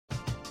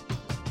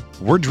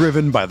We're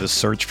driven by the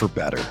search for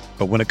better.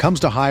 But when it comes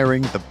to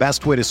hiring, the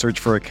best way to search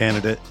for a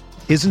candidate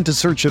isn't to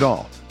search at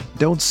all.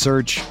 Don't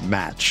search,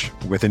 match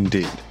with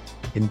Indeed.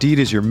 Indeed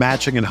is your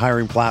matching and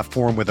hiring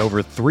platform with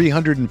over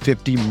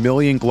 350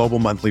 million global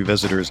monthly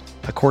visitors,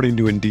 according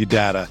to Indeed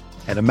data,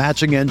 and a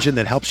matching engine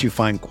that helps you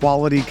find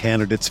quality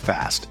candidates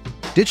fast.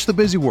 Ditch the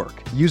busy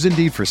work. Use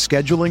Indeed for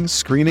scheduling,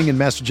 screening, and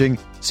messaging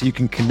so you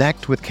can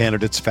connect with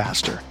candidates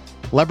faster.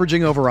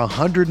 Leveraging over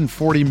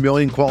 140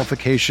 million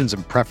qualifications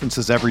and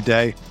preferences every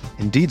day,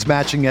 Indeed's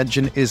matching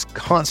engine is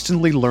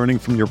constantly learning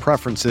from your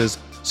preferences,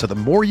 so the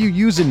more you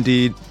use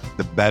Indeed,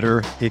 the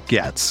better it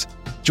gets.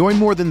 Join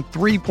more than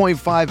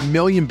 3.5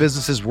 million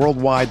businesses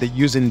worldwide that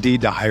use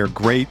Indeed to hire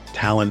great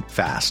talent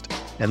fast.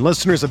 And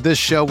listeners of this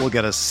show will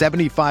get a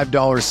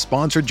 $75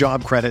 sponsored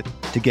job credit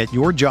to get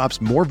your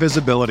jobs more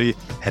visibility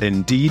at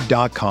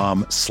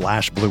Indeed.com/Blue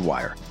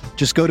Wire.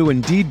 Just go to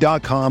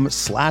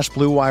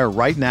Indeed.com/Blue Wire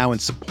right now and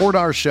support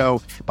our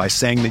show by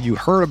saying that you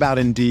heard about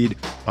Indeed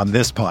on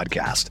this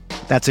podcast.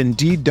 That's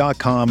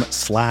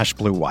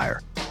Indeed.com/Blue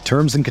Wire.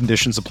 Terms and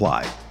conditions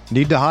apply.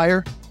 Need to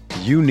hire?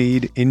 You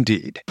need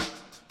Indeed.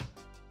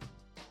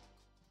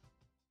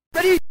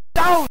 Ready,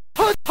 down,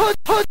 put.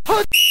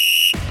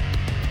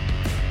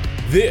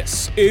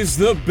 This is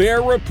the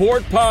Bear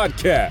Report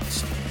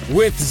Podcast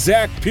with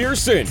Zach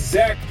Pearson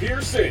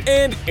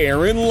and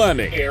Aaron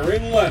Leming.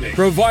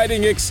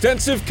 Providing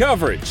extensive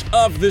coverage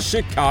of the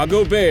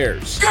Chicago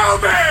Bears. Go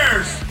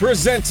Bears!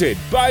 Presented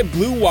by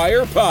Blue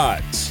Wire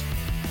Pods.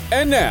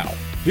 And now,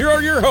 here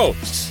are your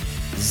hosts,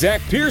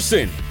 Zach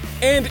Pearson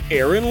and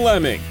Aaron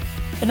Leming.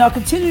 And now,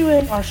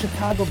 continuing our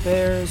Chicago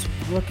Bears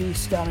rookie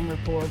scouting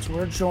reports,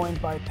 we're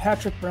joined by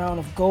Patrick Brown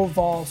of Go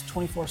Vols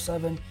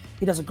 24/7.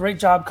 He does a great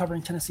job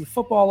covering Tennessee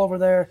football over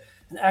there,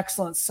 an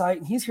excellent site.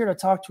 And he's here to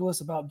talk to us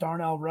about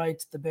Darnell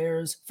Wright, the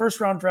Bears'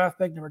 first-round draft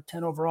pick, number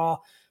 10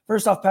 overall.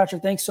 First off,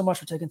 Patrick, thanks so much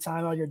for taking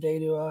time out of your day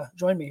to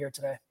join me here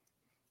today.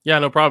 Yeah,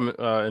 no problem.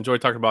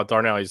 Enjoyed talking about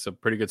Darnell. He's a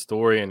pretty good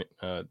story and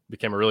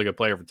became a really good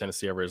player for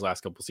Tennessee over his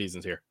last couple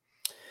seasons here.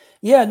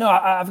 Yeah, no,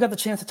 I've got the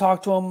chance to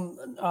talk to him,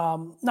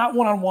 not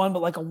one-on-one,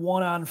 but like a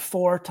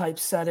one-on-four type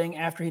setting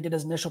after he did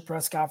his initial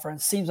press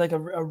conference. Seems like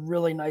a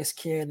really nice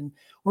kid, and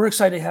we're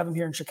excited to have him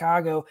here in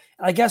Chicago.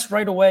 And I guess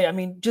right away, I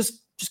mean,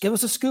 just give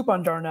us a scoop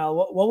on Darnell.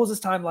 What was his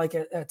time like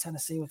at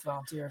Tennessee with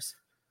Volunteers?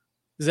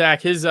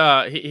 Zach,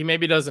 he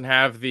maybe doesn't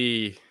have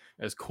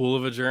as cool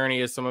of a journey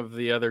as some of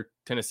the other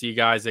Tennessee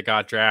guys that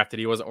got drafted.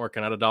 He wasn't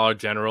working at a Dollar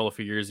General a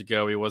few years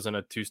ago. He wasn't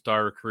a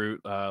two-star recruit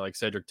like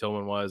Cedric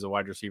Tillman was, a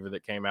wide receiver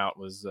that came out,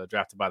 was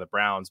drafted by the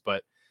Browns.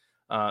 But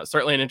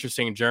certainly an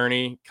interesting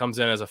journey. Comes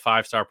in as a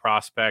five-star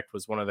prospect,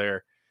 was one of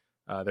their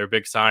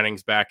big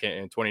signings back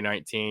in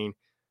 2019.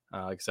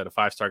 Like I said, a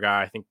five-star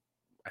guy. I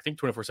think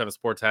 24/7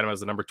 Sports had him as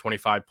the number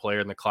 25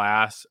 player in the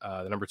class,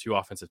 the number 2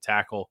 offensive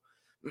tackle.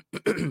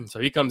 So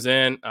he comes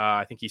in.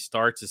 I think he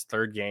starts his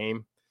third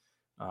game.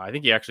 I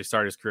think he actually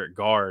started his career at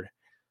guard,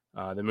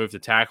 then moved to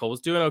tackle, was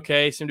doing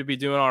okay, seemed to be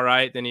doing all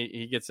right. Then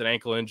he gets an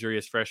ankle injury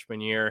his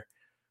freshman year,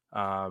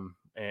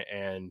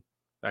 and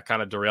that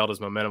kind of derailed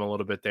his momentum a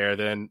little bit there.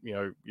 Then,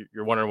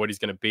 you're wondering what he's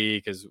going to be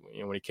because,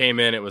 when he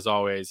came in, it was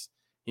always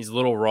he's a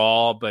little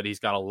raw, but he's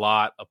got a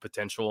lot of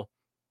potential,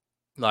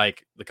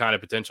 like the kind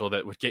of potential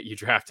that would get you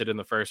drafted in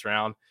the first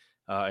round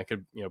and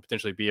could,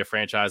 potentially be a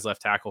franchise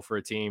left tackle for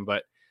a team.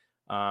 But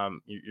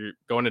you're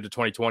going into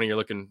 2020, you're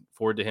looking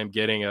forward to him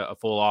getting a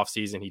full off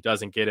season. He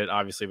doesn't get it,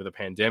 obviously, with the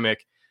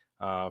pandemic.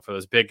 For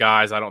those big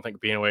guys, I don't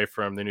think being away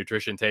from the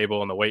nutrition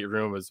table and the weight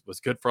room was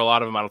good for a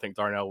lot of them. I don't think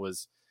Darnell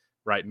was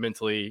right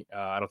mentally.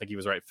 I don't think he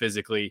was right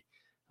physically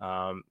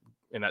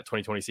in that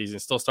 2020 season.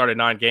 Still started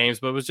 9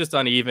 games, but it was just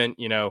uneven,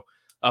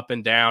 up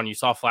and down. You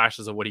saw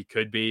flashes of what he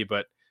could be,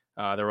 but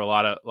there were a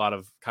lot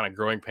of kind of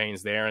growing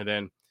pains there. And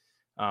then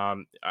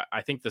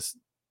I think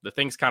the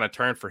things kind of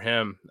turned for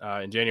him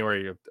in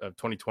January of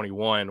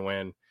 2021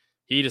 when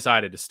he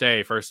decided to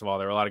stay. First of all,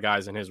 there were a lot of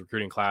guys in his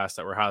recruiting class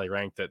that were highly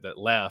ranked that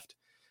left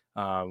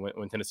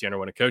when Tennessee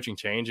underwent a coaching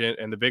change.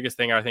 And the biggest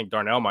thing I think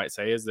Darnell might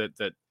say is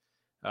that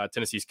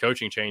Tennessee's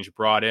coaching change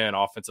brought in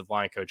offensive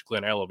line coach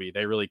Glenn Ellerbe.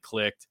 They really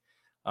clicked.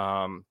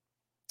 And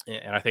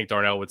I think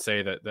Darnell would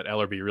say that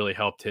Ellerbe really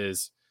helped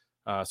his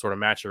sort of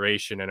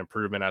maturation and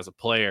improvement as a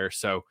player.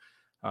 So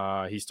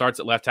he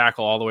starts at left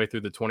tackle all the way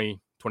through the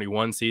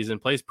 2021 season,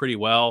 plays pretty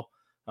well,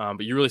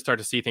 but you really start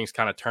to see things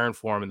kind of turn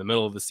for him in the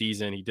middle of the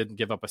season. He didn't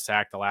give up a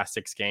sack the last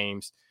 6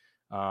 games.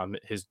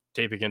 His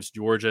tape against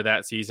Georgia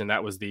that season,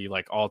 that was the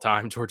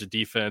all-time Georgia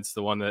defense,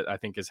 the one that I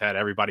think has had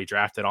everybody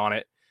drafted on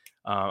it.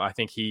 I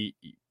think he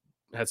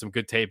had some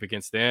good tape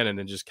against them and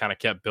then just kind of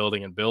kept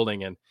building and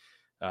building. And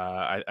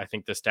I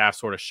think the staff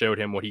sort of showed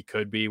him what he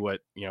could be,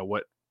 what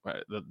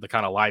the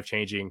kind of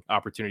life-changing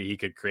opportunity he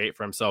could create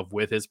for himself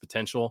with his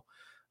potential.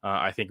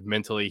 I think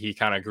mentally he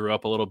kind of grew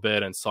up a little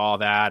bit and saw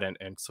that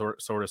and sort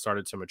of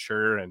started to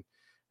mature and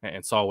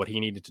saw what he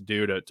needed to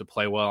do to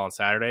play well on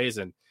Saturdays.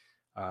 And,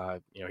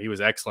 he was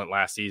excellent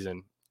last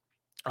season.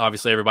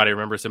 Obviously, everybody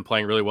remembers him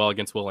playing really well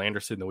against Will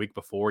Anderson the week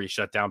before. He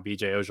shut down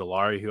B.J.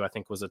 Ojulari, who I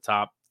think was a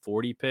top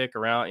 40 pick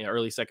around,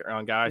 early second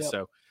round guy. Yep.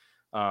 So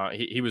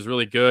He was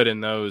really good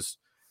in those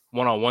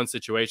one-on-one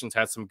situations,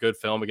 had some good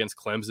film against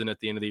Clemson at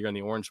the end of the year in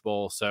the Orange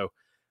Bowl. So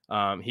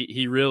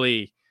he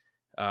really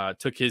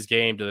took his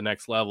game to the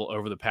next level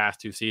over the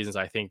past 2 seasons.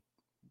 I think,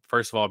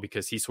 first of all,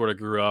 because he sort of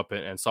grew up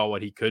and saw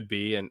what he could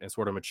be and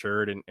sort of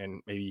matured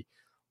and maybe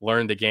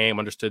learned the game,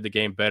 understood the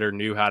game better,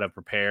 knew how to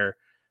prepare.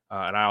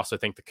 And I also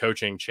think the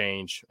coaching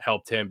change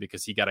helped him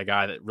because he got a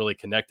guy that really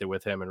connected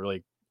with him and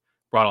really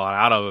brought a lot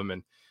out of him.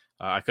 And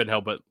I couldn't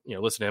help but,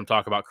 listen to him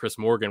talk about Chris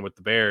Morgan with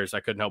the Bears. I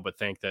couldn't help but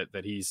think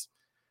that he's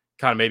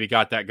kind of maybe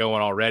got that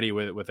going already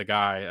with the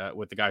guy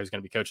who's going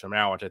to be coaching him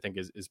now, which I think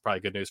is probably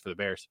good news for the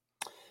Bears.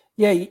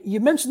 Yeah, you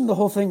mentioned the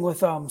whole thing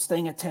with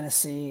staying at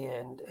Tennessee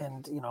and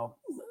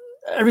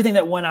everything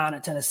that went on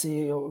at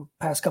Tennessee over the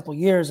past couple of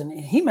years, and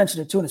he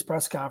mentioned it too in his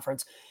press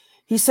conference.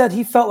 He said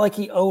he felt like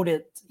he owed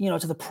it,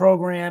 to the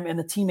program and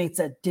the teammates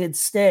that did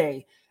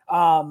stay.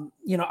 I'm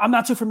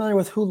not too familiar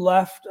with who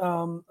left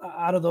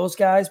out of those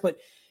guys, but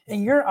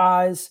in your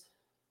eyes,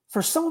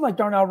 for someone like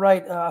Darnell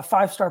Wright, a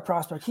 5-star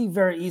prospect, he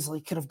very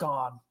easily could have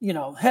gone,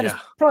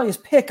 probably his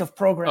pick of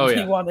programs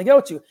he wanted to go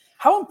to.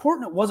 How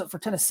important was it for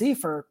Tennessee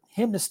for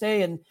him to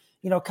stay and,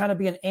 kind of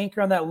be an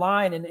anchor on that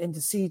line and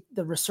to see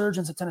the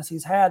resurgence that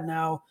Tennessee's had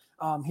now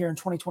here in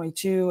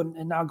 2022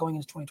 and now going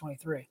into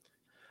 2023?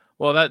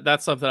 Well,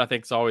 that's something I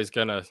think is always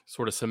going to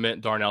sort of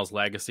cement Darnell's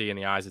legacy in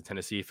the eyes of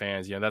Tennessee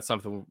fans. That's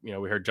something,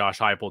 we heard Josh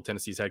Heupel,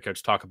 Tennessee's head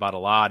coach, talk about a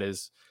lot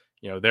is,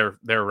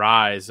 their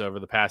rise over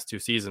the past 2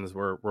 seasons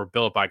were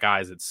built by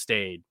guys that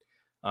stayed.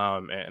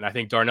 And I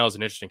think Darnell's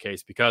an interesting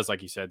case because,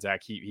 like you said,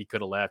 Zach, he could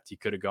have left. He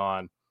could have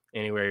gone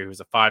anywhere. He was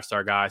a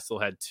 5-star guy, still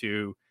had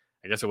 2,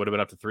 I guess it would have been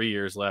up to 3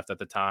 years left at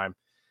the time.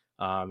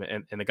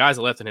 And the guys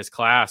that left in his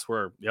class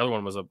were, the other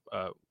one was one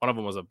of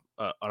them was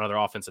another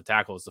offensive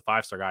tackle, was the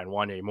 5-star guy,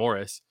 Wanye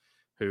Morris,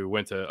 who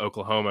went to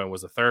Oklahoma and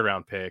was a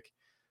 3rd-round pick.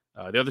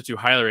 The other 2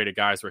 highly rated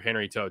guys were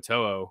Henry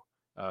To'oTo'o,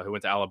 who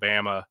went to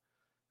Alabama.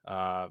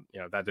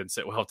 That didn't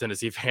sit well with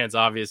Tennessee fans,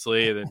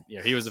 obviously. And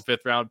then, he was a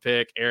 5th-round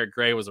pick. Eric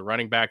Gray was a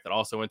running back that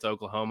also went to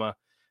Oklahoma.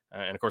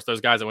 And, of course,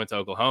 those guys that went to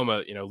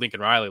Oklahoma,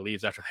 Lincoln Riley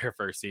leaves after their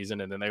first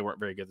season, and then they weren't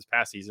very good this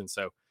past season.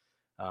 So,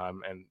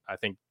 and I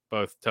think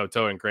both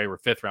To'oTo'o and Gray were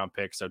 5th-round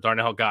picks. So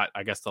Darnell got,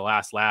 I guess, the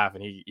last laugh,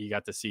 and he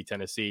got to see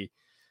Tennessee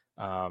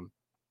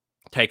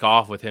take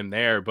off with him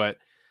there. But,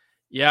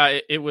 yeah,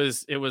 it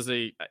was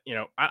a,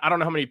 I don't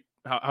know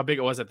how big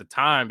it was at the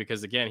time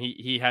because, again,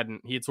 he had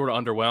sort of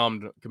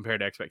underwhelmed compared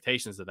to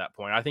expectations at that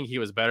point. I think he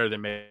was better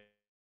than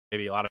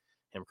maybe a lot of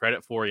him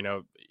credit for.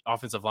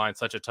 Offensive line,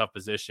 such a tough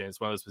position. It's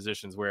one of those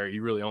positions where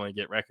you really only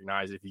get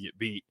recognized if you get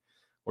beat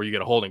or you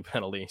get a holding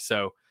penalty.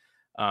 So,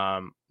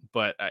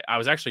 but I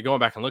was actually going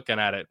back and looking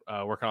at it,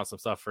 working on some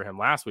stuff for him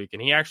last week,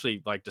 and he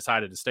actually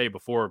decided to stay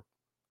before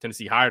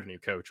Tennessee hired a new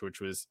coach,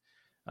 which was,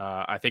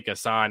 I think, a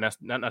sign,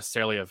 not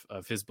necessarily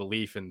of his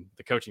belief in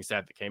the coaching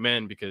staff that came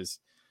in, because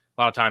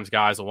a lot of times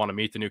guys will want to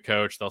meet the new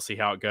coach. They'll see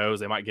how it goes.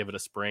 They might give it a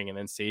spring and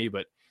then see,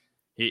 but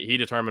he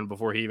determined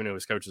before he even knew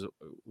his coach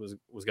was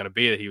going to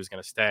be that he was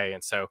going to stay.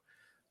 And so,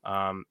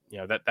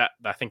 that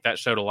I think that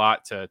showed a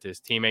lot to his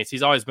teammates.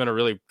 He's always been a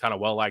really kind of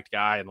well-liked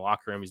guy in the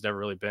locker room. He's never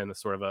really been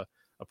sort of a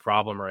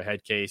problem or a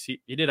head case. He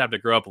did have to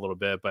grow up a little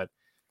bit, but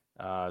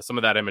some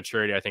of that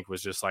immaturity, I think,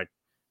 was just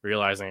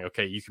realizing,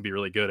 okay, you can be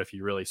really good if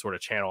you really sort of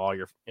channel all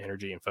your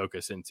energy and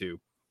focus into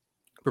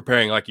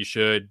preparing like you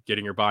should,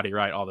 getting your body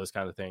right, all those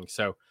kinds of things.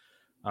 So,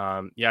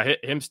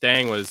 him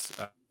staying was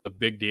a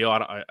big deal.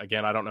 I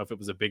don't know if it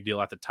was a big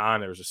deal at the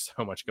time. There was just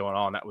so much going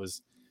on. That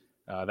was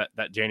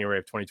that January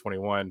of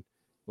 2021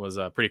 was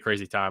a pretty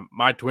crazy time.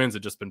 My twins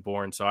had just been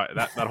born, so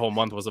that whole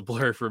month was a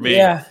blur for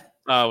me.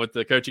 With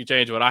the coaching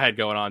change, what I had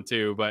going on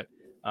too. But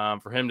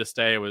for him to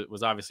stay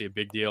was obviously a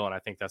big deal, and I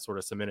think that sort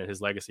of cemented his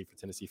legacy for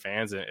Tennessee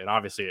fans. And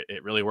obviously,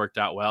 it really worked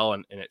out well,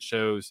 and it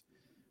shows,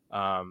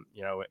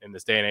 in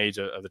this day and age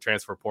of the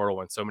transfer portal,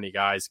 when so many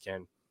guys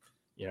can,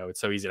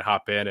 it's so easy to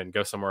hop in and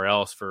go somewhere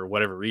else for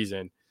whatever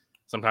reason.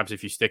 Sometimes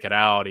if you stick it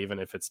out, even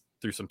if it's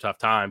through some tough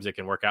times, it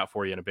can work out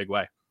for you in a big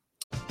way.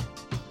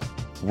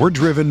 We're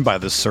driven by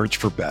the search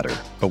for better.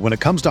 But when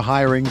it comes to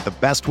hiring, the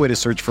best way to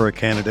search for a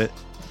candidate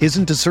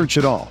isn't to search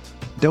at all.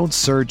 Don't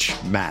search,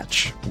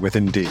 match with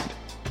Indeed.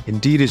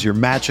 Indeed is your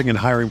matching and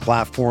hiring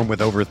platform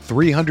with over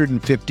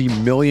 350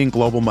 million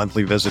global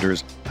monthly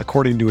visitors,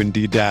 according to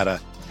Indeed data,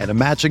 and a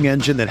matching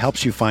engine that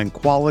helps you find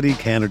quality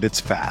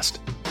candidates fast.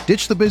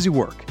 Ditch the busy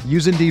work.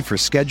 Use Indeed for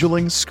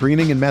scheduling,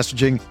 screening, and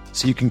messaging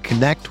so you can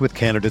connect with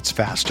candidates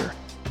faster.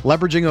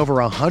 Leveraging over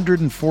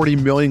 140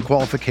 million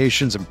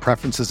qualifications and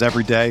preferences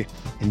every day,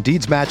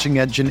 Indeed's matching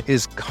engine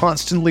is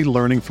constantly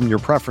learning from your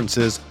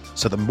preferences,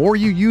 so the more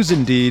you use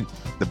Indeed,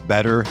 the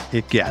better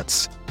it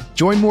gets.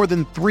 Join more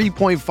than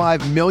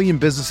 3.5 million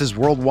businesses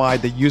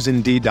worldwide that use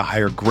Indeed to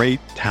hire great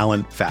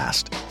talent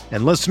fast.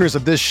 And listeners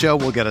of this show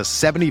will get a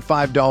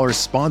 $75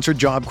 sponsored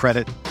job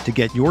credit to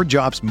get your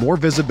jobs more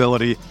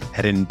visibility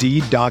at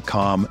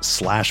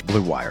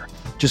Indeed.com/Blue Wire.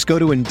 Just go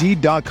to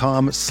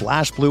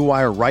Indeed.com/Blue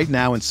Wire right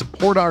now and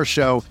support our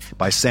show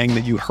by saying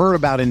that you heard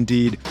about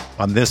Indeed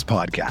on this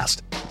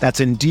podcast. That's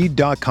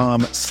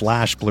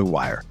Indeed.com/Blue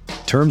Wire.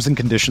 Terms and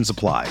conditions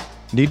apply.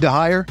 Need to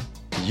hire?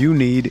 You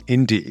need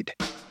Indeed.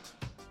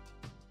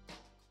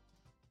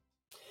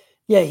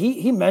 Yeah,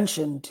 he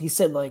mentioned, he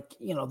said, like,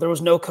 there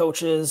was no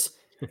coaches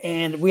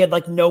and we had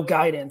like no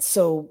guidance.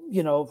 So,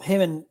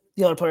 him and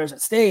the other players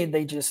that stayed,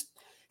 they just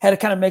had to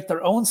kind of make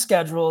their own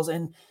schedules.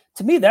 And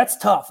to me, that's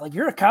tough. Like,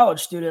 you're a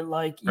college student,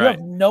 like you Right.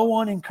 have no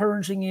one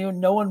encouraging you,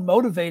 no one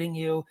motivating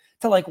you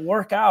to like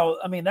work out.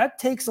 I mean, that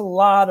takes a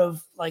lot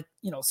of like,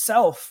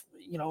 self,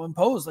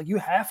 imposed. Like, you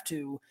have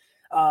to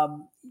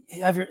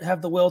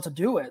have the will to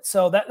do it.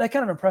 So that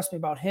kind of impressed me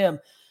about him.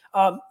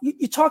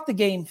 You talk the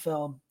game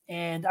film,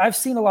 and I've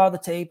seen a lot of the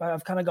tape.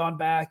 I've kind of gone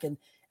back, and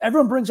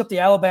everyone brings up the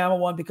Alabama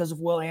one because of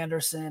Will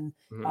Anderson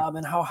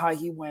and how high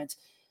he went.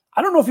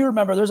 I don't know if you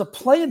remember, there's a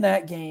play in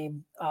that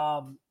game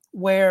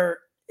where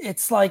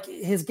it's like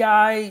his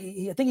guy,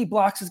 I think he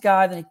blocks his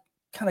guy, then he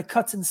kind of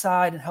cuts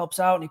inside and helps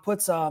out, and he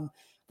puts, I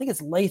think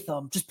it's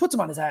Latham, just puts him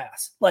on his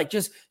ass, like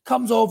just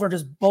comes over and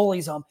just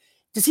bullies him.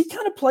 Does he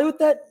kind of play with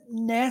that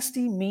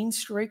nasty, mean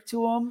streak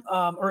to him?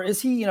 Or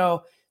is he,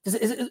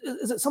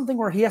 is it something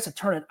where he has to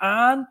turn it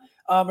on?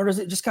 Or does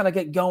it just kind of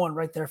get going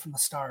right there from the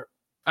start?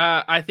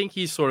 I think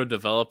he's sort of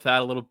developed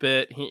that a little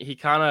bit. He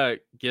kind of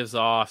gives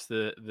off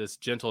this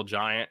gentle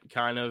giant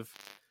kind of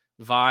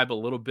vibe a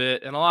little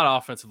bit. And a lot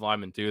of offensive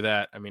linemen do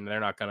that. I mean,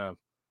 they're not going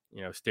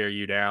to, stare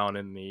you down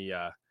in the,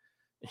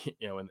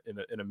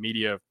 in a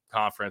media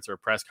conference or a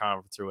press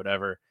conference or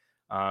whatever.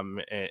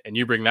 And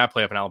you bring that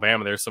play up in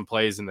Alabama. There's some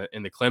plays in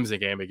the Clemson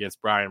game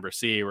against Brian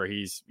Bresee where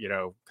he's,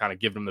 kind of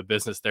giving them the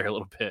business there a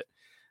little bit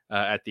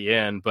at the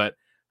end. But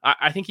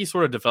I think he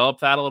sort of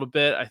developed that a little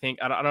bit. I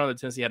don't know that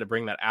Tennessee had to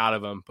bring that out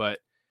of him, but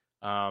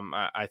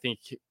I think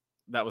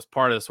that was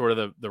part of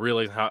the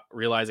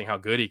realizing how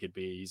good he could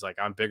be. He's like,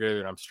 I'm bigger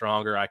and I'm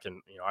stronger. I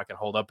can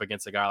hold up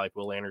against a guy like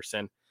Will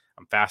Anderson.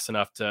 I'm fast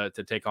enough to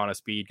take on a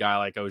speed guy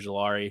like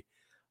Ojulari.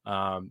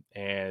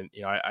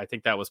 I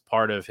think that was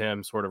part of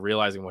him sort of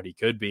realizing what he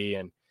could be.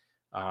 And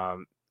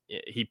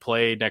he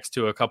played next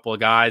to a couple of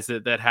guys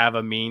that have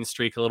a mean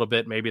streak a little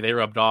bit. Maybe they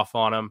rubbed off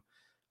on him.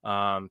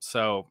 I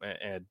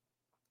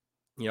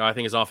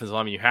think as offensive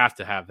lineman, you have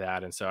to have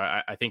that. And so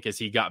I think as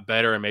he got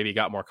better and maybe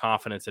got more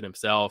confidence in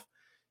himself,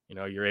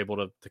 you're able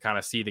to kind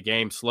of see the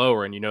game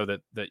slower, and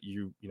that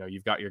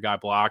you've got your guy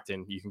blocked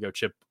and you can go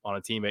chip on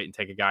a teammate and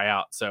take a guy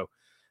out. So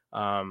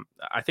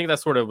I think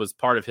that sort of was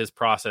part of his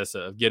process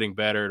of getting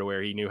better to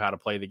where he knew how to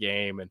play the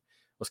game and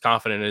was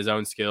confident in his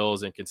own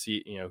skills and could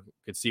see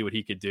what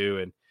he could do.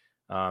 And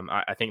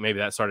I think maybe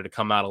that started to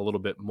come out a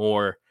little bit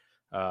more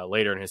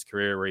later in his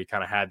career, where he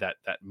kind of had that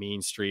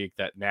mean streak,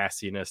 that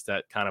nastiness,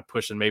 that kind of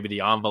pushing maybe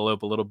the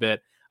envelope a little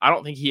bit. I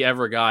don't think he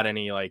ever got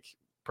any like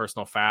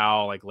personal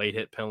foul, like late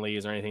hit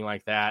penalties or anything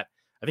like that.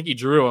 I think he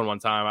drew one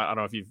time. I don't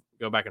know if you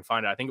go back and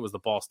find it. I think it was the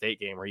Ball State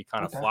game where he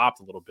kind of flopped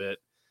a little bit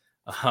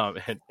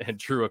and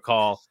drew a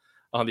call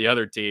on the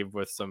other team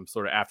with some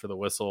sort of after the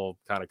whistle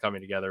kind of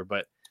coming together.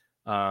 But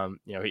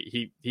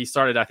he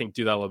started, I think,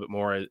 do that a little bit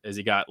more as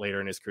he got later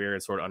in his career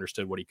and sort of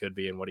understood what he could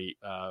be and what he,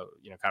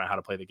 kind of how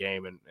to play the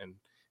game, and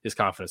his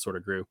confidence sort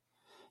of grew.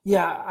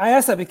 Yeah, I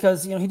asked that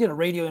because, he did a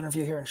radio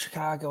interview here in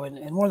Chicago,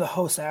 and one of the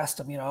hosts asked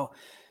him,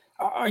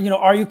 are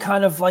you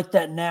kind of like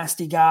that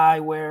nasty guy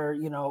where,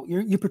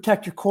 you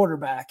protect your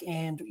quarterback,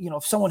 and,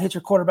 if someone hits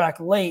your quarterback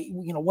late,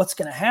 what's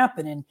going to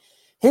happen? And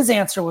his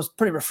answer was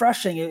pretty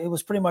refreshing. It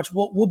was pretty much,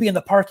 we'll be in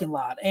the parking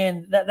lot.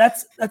 And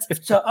that's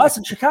to us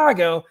in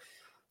Chicago,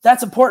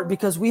 that's important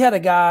because we had a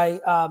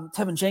guy,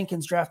 Tevin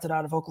Jenkins, drafted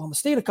out of Oklahoma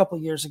State a couple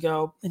of years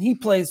ago, and he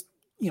plays,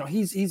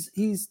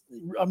 he's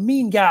a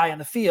mean guy on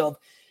the field,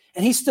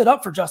 and he stood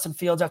up for Justin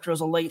Fields after it was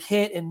a late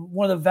hit, and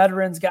one of the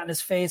veterans got in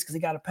his face because he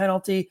got a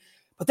penalty.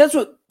 But that's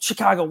what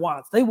Chicago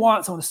wants. They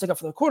want someone to stick up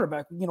for their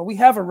quarterback. We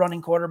have a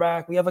running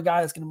quarterback. We have a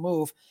guy that's going to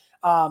move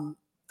out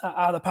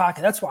of the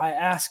pocket. That's why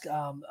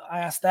I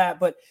asked that.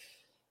 But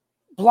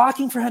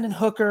blocking for Hendon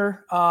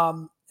Hooker,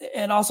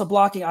 and also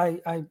blocking,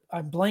 I'm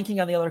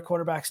blanking on the other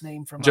quarterback's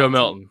name from Joe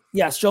Milton.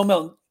 Yes, Joe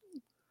Milton.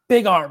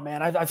 Big arm,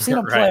 man. I've seen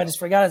him play. Right. I just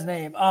forgot his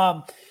name.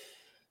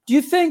 Do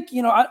you think,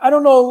 I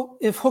don't know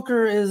if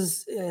Hooker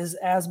is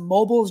as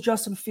mobile as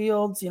Justin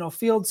Fields.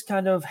 Fields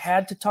kind of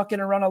had to tuck in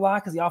and run a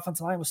lot because the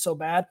offensive line was so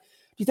bad.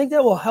 Do you think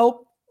that will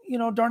help,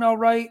 Darnell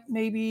Wright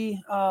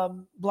maybe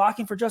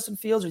blocking for Justin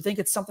Fields? Or do you think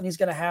it's something he's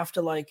going to have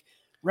to like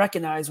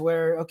recognize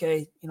where,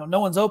 okay, no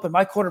one's open.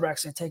 My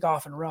quarterback's going to take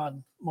off and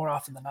run more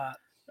often than not.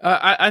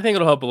 I think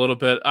it'll help a little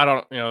bit. I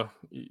don't,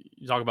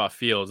 you talk about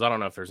Fields. I don't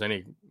know if there's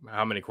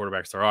how many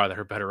quarterbacks there are that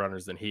are better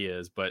runners than he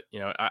is. But,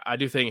 I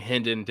do think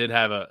Hendon did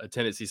have a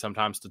tendency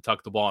sometimes to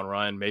tuck the ball and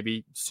run,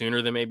 maybe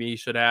sooner than maybe he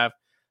should have.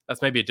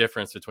 That's maybe a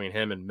difference between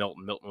him and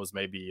Milton. Milton was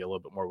maybe a little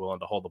bit more willing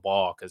to hold the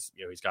ball because,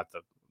 he's got the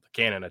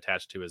cannon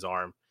attached to his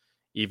arm.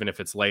 Even if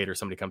it's late or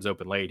somebody comes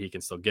open late, he can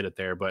still get it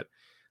there. But,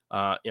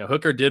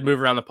 Hooker did move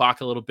around the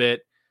pocket a little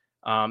bit.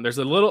 There's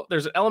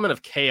an element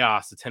of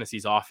chaos to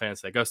Tennessee's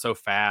offense. They go so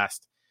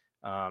fast.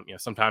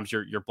 Sometimes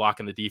you're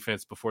blocking the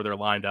defense before they're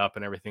lined up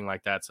and everything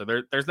like that. So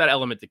there's that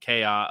element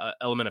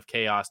of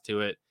chaos to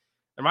it.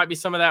 there might be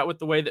some of that with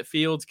the way that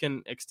Fields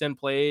can extend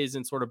plays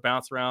and sort of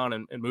bounce around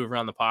and move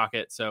around the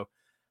pocket. So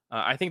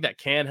I think that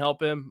can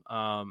help him.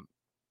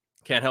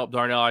 Can help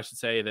Darnell, I should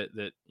say,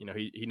 that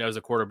he knows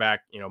a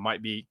quarterback,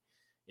 might be,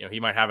 he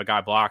might have a guy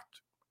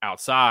blocked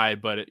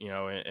outside, but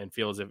and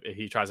Fields, if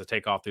he tries to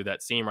take off through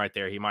that seam right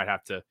there, he might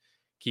have to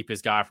keep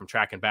his guy from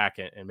tracking back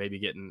and maybe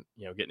getting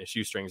his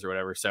shoestrings or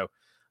whatever. So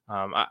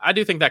I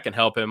do think that can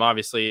help him.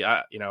 Obviously,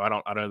 I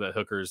don't know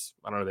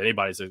that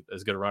anybody's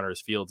as good a runner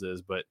as Fields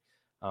is, but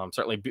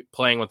certainly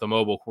playing with a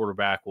mobile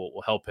quarterback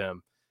will help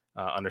him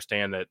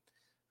understand that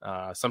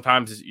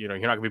sometimes you're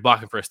not gonna be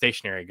blocking for a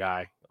stationary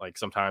guy. Like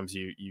sometimes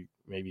you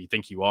maybe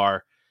think you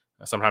are.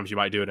 Sometimes you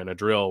might do it in a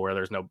drill where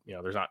there's not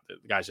the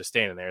guy's just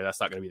standing there. That's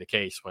not going to be the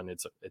case when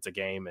it's a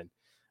game, and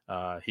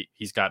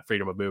he's got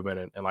freedom of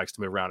movement and likes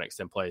to move around and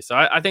extend plays. So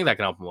I think that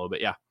can help him a little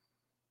bit. Yeah.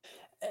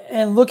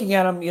 And looking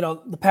at him,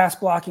 the pass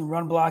blocking,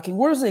 run blocking,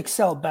 where does he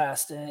excel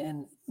best?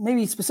 And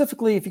maybe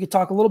specifically, if you could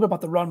talk a little bit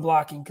about the run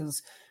blocking,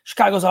 because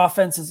Chicago's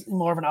offense is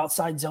more of an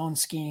outside zone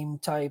scheme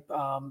type.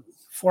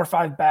 4 or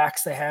 5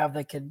 backs they have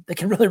that can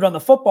really run the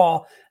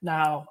football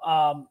now.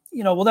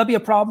 Will that be a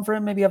problem for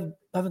him? Maybe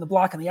having the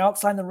block on the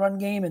outside in the run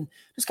game, and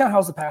just kind of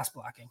how's the pass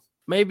blocking?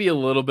 Maybe a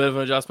little bit of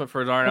an adjustment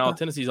for Darnell. Okay.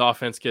 Tennessee's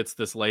offense gets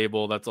this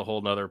label. That's a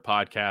whole nother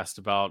podcast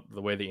about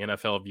the way the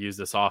NFL views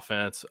this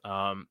offense.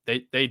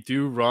 They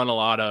do run a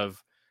lot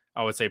of,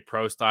 I would say,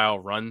 pro style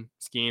run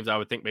schemes. I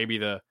would think maybe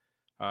and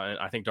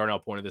I think Darnell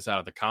pointed this out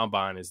at the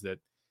combine, is that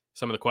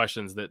some of the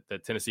questions that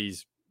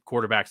Tennessee's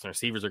quarterbacks and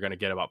receivers are going to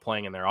get about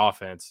playing in their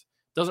offense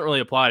doesn't really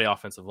apply to the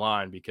offensive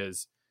line,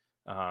 because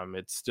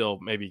it's still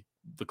maybe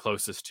the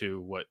closest to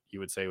what you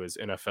would say was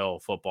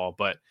NFL football.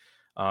 But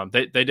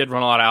they did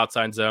run a lot of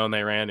outside zone.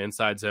 They ran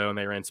inside zone.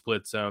 They ran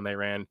split zone. They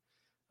ran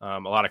a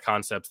lot of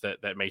concepts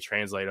that may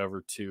translate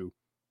over to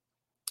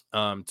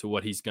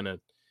what he's going to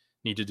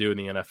need to do in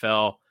the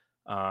NFL.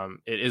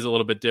 It is a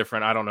little bit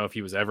different. I don't know if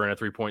he was ever in a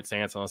 3-point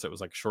stance unless it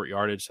was like short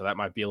yardage. So that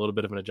might be a little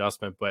bit of an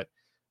adjustment, but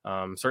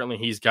certainly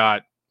he's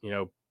got,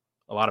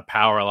 a lot of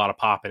power, a lot of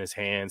pop in his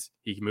hands.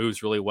 He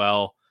moves really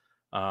well.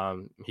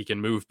 He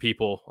can move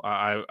people,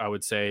 I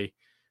would say,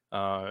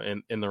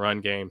 in the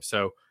run game.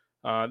 So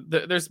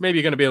there's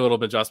maybe going to be a little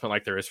bit of adjustment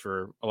like there is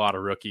for a lot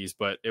of rookies,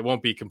 but it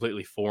won't be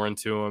completely foreign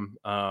to him.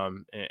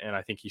 And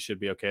I think he should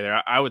be okay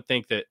there. I would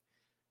think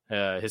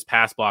that his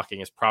pass blocking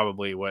is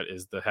probably what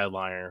is the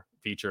headliner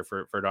feature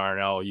for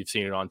Darnell. You've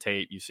seen it on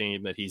tape. You've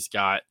seen that he's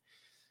got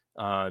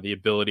the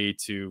ability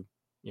to,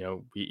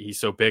 he's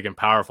so big and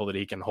powerful that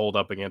he can hold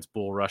up against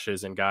bull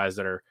rushes and guys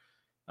that are,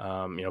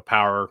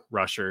 power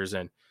rushers.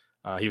 And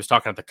he was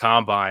talking at the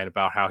combine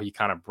about how he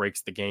kind of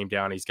breaks the game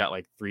down. He's got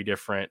like 3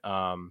 different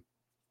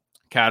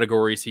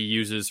categories he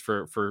uses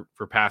for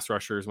pass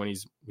rushers when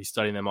he's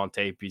studying them on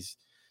tape. He's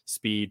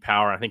speed,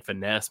 power. I think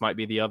finesse might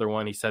be the other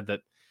one. He said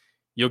that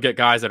you'll get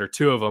guys that are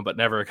 2 of them, but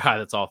never a guy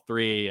that's all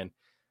 3. And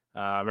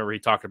I remember he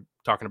talking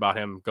about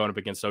him going up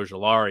against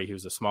Ojulari,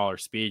 who's a smaller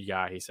speed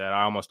guy. He said,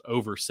 I almost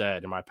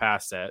overset in my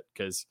pass set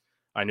because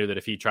I knew that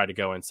if he tried to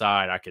go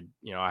inside, I could,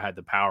 I had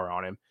the power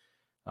on him.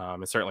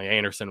 And certainly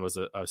Anderson was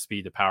a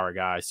speed to power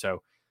guy.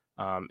 So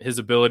his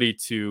ability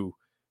to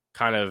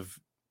kind of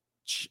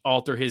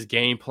alter his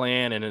game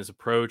plan and his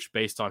approach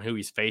based on who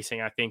he's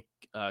facing, I think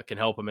can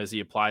help him as he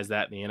applies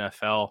that in the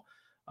NFL.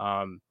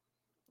 And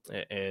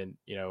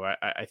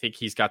I think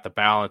he's got the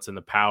balance and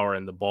the power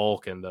and the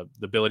bulk and the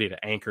ability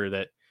to anchor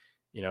that,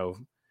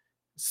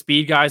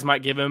 speed guys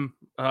might give him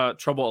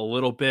trouble a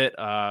little bit.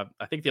 I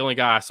think the only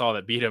guy I saw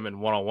that beat him in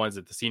one-on-ones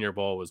at the Senior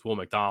Bowl was Will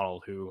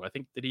McDonald, who I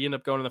think, did he end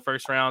up going in the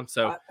first round?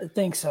 So I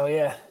think so,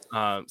 yeah.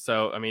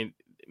 So, I mean,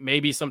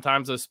 maybe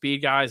sometimes those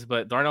speed guys,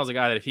 but Darnell's a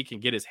guy that if he can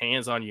get his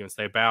hands on you and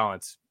stay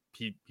balanced,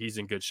 he's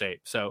in good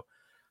shape. So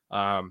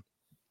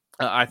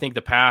I think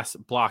the pass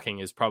blocking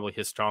is probably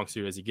his strong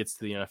suit as he gets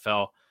to the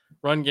NFL.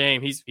 Run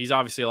game, he's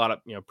obviously a lot of,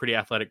 pretty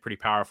athletic, pretty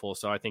powerful.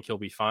 So I think he'll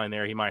be fine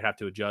there. He might have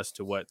to adjust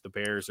to what the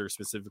Bears are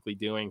specifically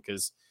doing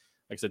because,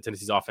 like I said,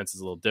 Tennessee's offense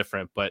is a little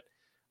different. But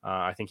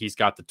I think he's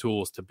got the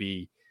tools to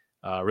be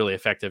really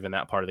effective in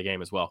that part of the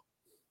game as well.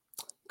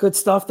 Good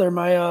stuff there.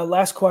 My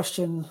last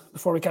question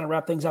before we kind of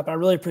wrap things up, I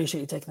really appreciate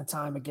you taking the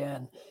time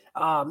again.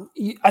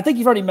 I think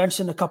you've already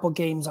mentioned a couple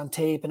games on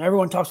tape, and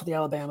everyone talks about the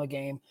Alabama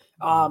game.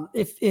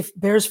 If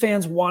Bears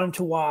fans wanted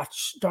to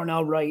watch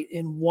Darnell Wright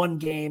in one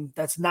game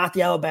that's not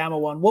the Alabama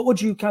one, what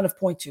would you kind of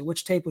point to?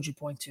 Which tape would you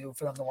point to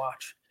for them to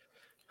watch?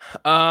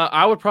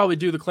 I would probably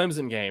do the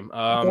Clemson game.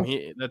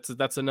 Okay.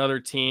 That's another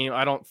team.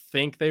 I don't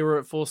think they were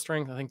at full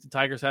strength. I think the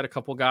Tigers had a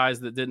couple guys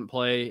that didn't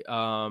play.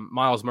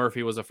 Miles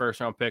Murphy was a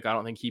first-round pick. I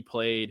don't think he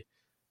played.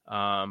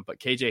 But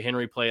KJ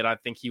Henry played. I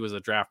think he was a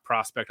draft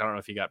prospect. I don't know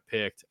if he got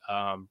picked.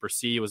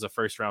 Bresee was a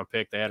first-round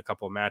pick. They had a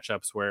couple of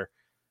matchups where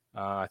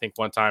I think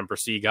one time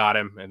Bresee got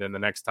him, and then the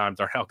next time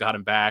Darnell got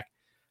him back.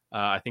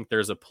 I think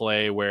there's a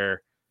play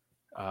where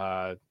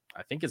I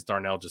think it's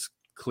Darnell just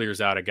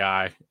clears out a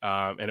guy,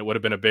 and it would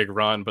have been a big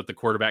run, but the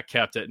quarterback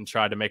kept it and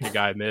tried to make a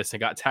guy miss and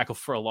got tackled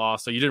for a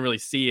loss. So you didn't really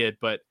see it,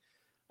 but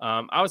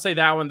I would say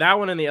that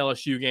one in the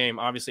LSU game.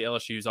 Obviously,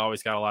 LSU's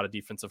always got a lot of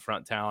defensive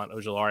front talent.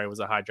 Ojulari was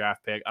a high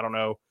draft pick. I don't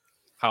know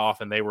how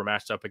often they were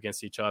matched up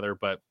against each other,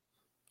 but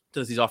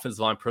Tennessee's offensive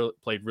line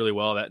played really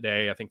well that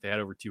day. I think they had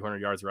over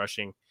 200 yards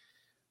rushing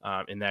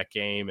in that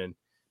game. And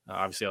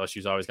obviously,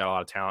 LSU's always got a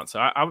lot of talent. So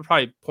I would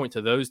probably point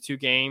to those two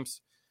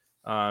games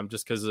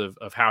just because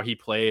of how he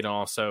played and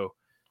also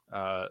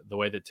the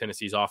way that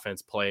Tennessee's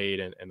offense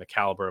played and the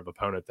caliber of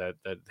opponent that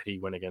he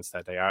went against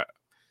that day.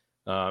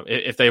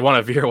 If they want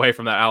to veer away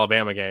from that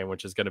Alabama game,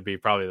 which is going to be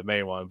probably the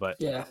main one, but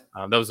yeah,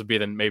 those would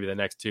be maybe the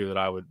next two that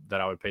I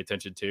would pay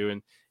attention to.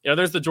 And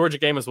there's the Georgia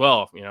game as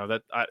well.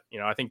 I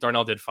think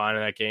Darnell did fine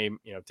in that game.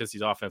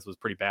 Tennessee's offense was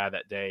pretty bad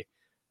that day.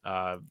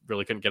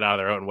 Really couldn't get out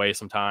of their own way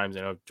sometimes.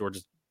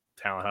 Georgia's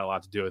talent had a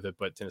lot to do with it,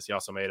 but Tennessee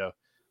also made a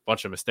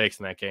bunch of mistakes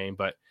in that game.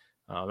 But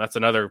that's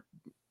another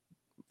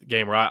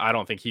game where I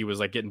don't think he was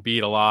like getting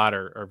beat a lot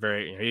or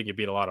very. He didn't get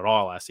beat a lot at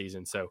all last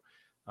season. So.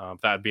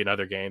 That would be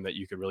another game that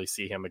you could really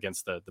see him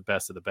against the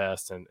best of the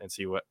best and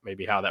see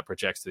how that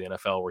projects to the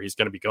NFL, where he's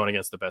going to be going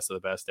against the best of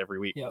the best every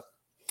week. Yep.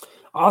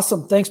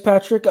 Awesome. Thanks,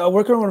 Patrick.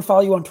 Where can everyone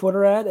follow you on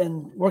Twitter at,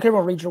 and where can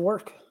everyone read your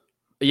work?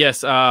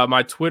 Yes.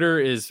 My Twitter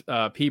is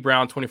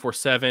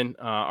pbrown247.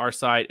 Our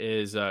site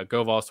is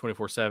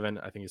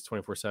GoVols247. I think it's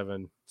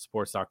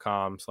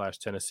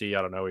 247sports.com/Tennessee.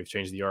 I don't know. We've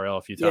changed the URL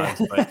a few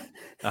times, but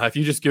if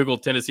you just Google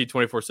Tennessee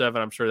 24/7,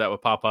 I'm sure that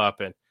would pop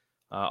up, and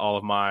all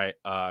of my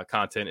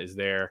content is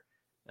there.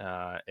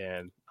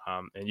 And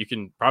you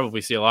can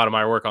probably see a lot of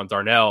my work on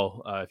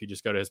Darnell if you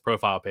just go to his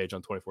profile page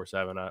on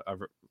 24/7.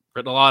 I've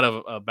written a lot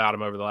about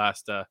him over the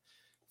last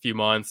few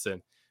months,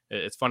 and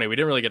it's funny, we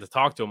didn't really get to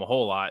talk to him a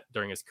whole lot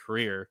during his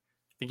career. I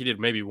think he did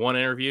maybe one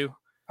interview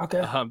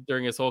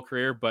during his whole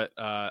career, but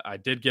I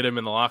did get him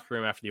in the locker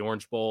room after the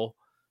Orange Bowl.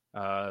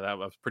 I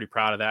was pretty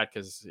proud of that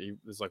because he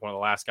was like one of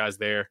the last guys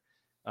there.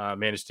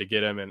 Managed to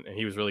get him, and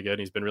he was really good.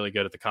 He's been really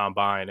good at the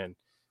combine, and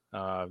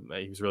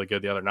he was really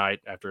good the other night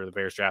after the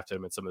Bears drafted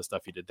him and some of the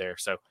stuff he did there.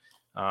 So,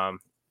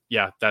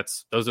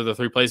 those are the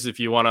three places. If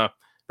you want to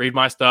read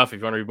my stuff, if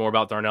you want to read more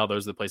about Darnell,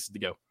 those are the places to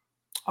go.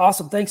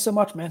 Awesome. Thanks so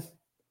much, man.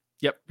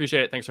 Yep.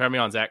 Appreciate it. Thanks for having me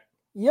on, Zach.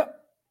 Yep.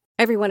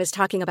 Everyone is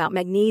talking about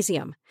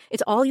magnesium.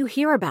 It's all you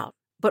hear about.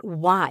 But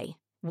why?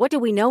 What do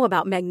we know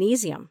about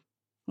magnesium?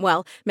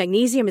 Well,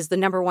 magnesium is the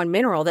number one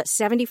mineral that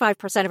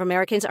 75% of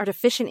Americans are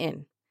deficient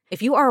in.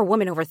 If you are a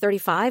woman over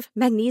 35,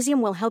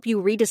 magnesium will help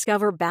you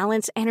rediscover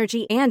balance,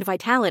 energy, and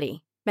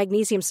vitality.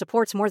 Magnesium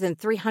supports more than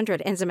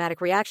 300 enzymatic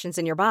reactions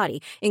in your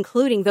body,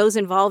 including those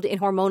involved in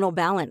hormonal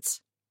balance.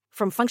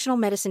 From functional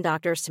medicine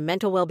doctors to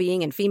mental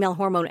well-being and female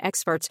hormone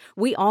experts,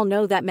 we all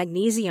know that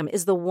magnesium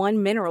is the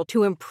one mineral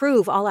to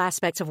improve all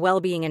aspects of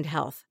well-being and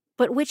health.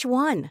 But which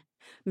one?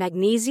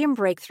 Magnesium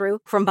Breakthrough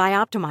from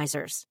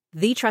Bioptimizers,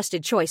 the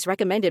trusted choice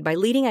recommended by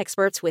leading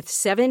experts with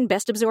 7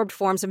 best-absorbed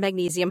forms of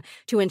magnesium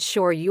to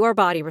ensure your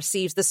body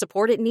receives the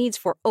support it needs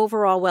for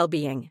overall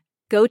well-being.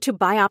 Go to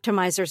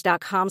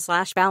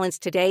bioptimizers.com/balance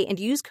today and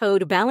use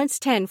code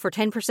BALANCE10 for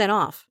 10%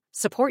 off.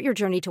 Support your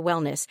journey to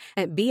wellness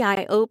at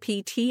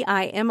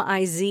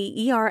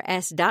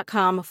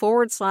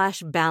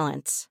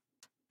bioptimizers.com/balance.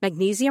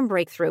 Magnesium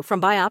Breakthrough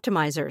from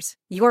Bioptimizers,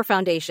 your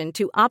foundation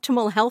to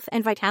optimal health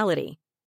and vitality.